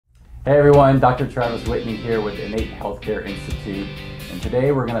Hey everyone, Dr. Travis Whitney here with Innate Healthcare Institute, and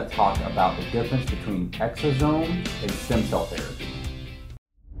today we're going to talk about the difference between exosomes and stem cell therapy.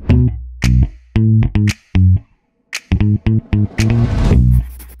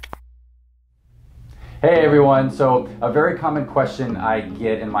 Hey everyone, so a very common question I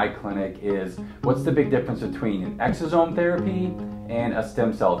get in my clinic is, what's the big difference between an exosome therapy and a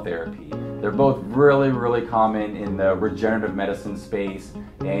stem cell therapy? They're both really common in the regenerative medicine space,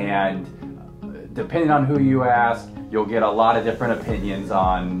 and depending on who you ask, you'll get a lot of different opinions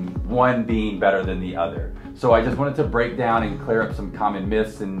on one being better than the other. So I just wanted to break down and clear up some common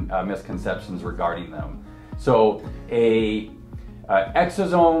myths and misconceptions regarding them. So a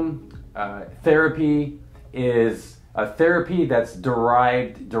exosome therapy is a therapy that's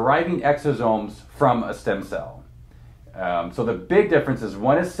deriving exosomes from a stem cell. So the big difference is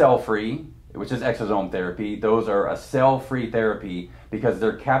one is cell-free, which is exosome therapy. Those are a cell-free therapy because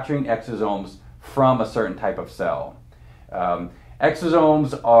they're capturing exosomes from a certain type of cell.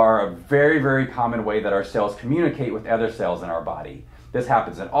 Exosomes are a very common way that our cells communicate with other cells in our body. This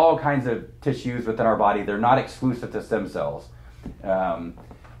happens in all kinds of tissues within our body. They're not exclusive to stem cells.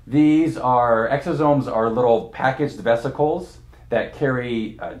 Exosomes are little packaged vesicles that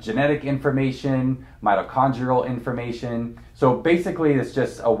carry genetic information, mitochondrial information. So basically it's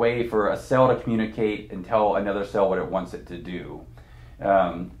just a way for a cell to communicate and tell another cell what it wants it to do.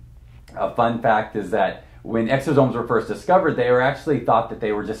 A fun fact is that when exosomes were first discovered, they were actually thought that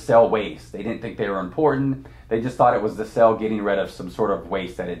they were just cell waste. They didn't think they were important. They just thought it was the cell getting rid of some sort of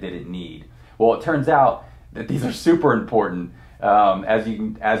waste that it didn't need. Well, it turns out that these are super important. As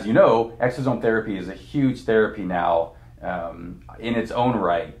you know, exosome therapy is a huge therapy now in its own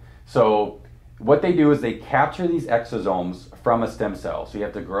right. So what they do is they capture these exosomes from a stem cell. So you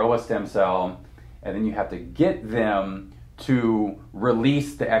have to grow a stem cell, and then you have to get them to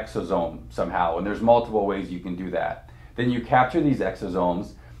release the exosome somehow. And there's multiple ways you can do that. Then you capture these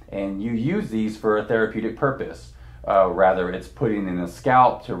exosomes, and you use these for a therapeutic purpose. Rather, it's putting in the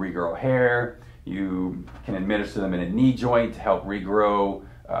scalp to regrow hair. You can administer them in a knee joint to help regrow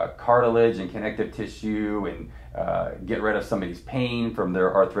cartilage and connective tissue and get rid of somebody's pain from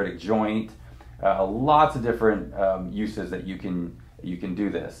their arthritic joint. Lots of different uses that you can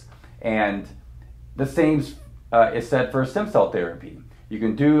do this. And the same is said for stem cell therapy. You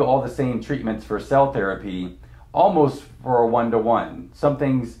can do all the same treatments for cell therapy almost for a one-to-one. Some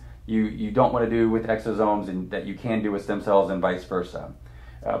things you don't want to do with exosomes and that you can do with stem cells and vice versa.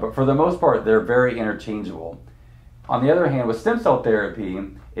 But for the most part, they're very interchangeable. On the other hand, with stem cell therapy,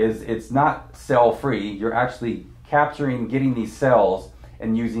 it's not cell-free. You're actually getting these cells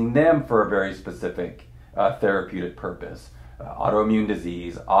and using them for a very specific therapeutic purpose. Autoimmune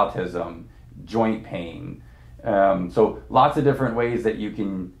disease, autism, joint pain. So lots of different ways that you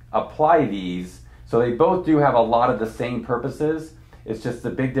can apply these. So they both do have a lot of the same purposes. It's just the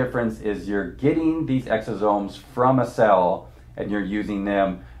big difference is you're getting these exosomes from a cell and you're using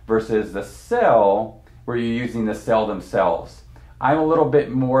them versus the cell where you're using the cell themselves. I'm a little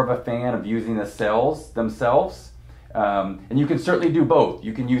bit more of a fan of using the cells themselves. And you can certainly do both.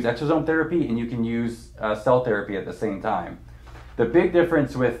 You can use exosome therapy and you can use cell therapy at the same time. The big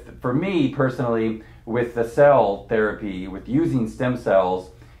difference for me personally, with the cell therapy, with using stem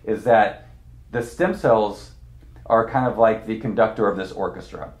cells, is that the stem cells are kind of like the conductor of this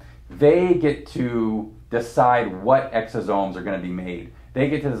orchestra. They get to decide what exosomes are going to be made. They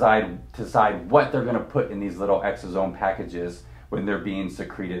get to decide what they're going to put in these little exosome packages when they're being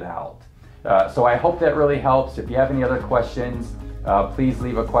secreted out. So I hope that really helps. If you have any other questions, please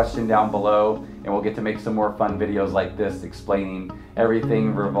leave a question down below, and we'll get to make some more fun videos like this explaining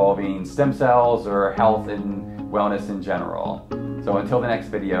everything revolving stem cells or health and wellness in general. So until the next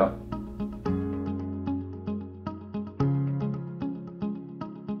video,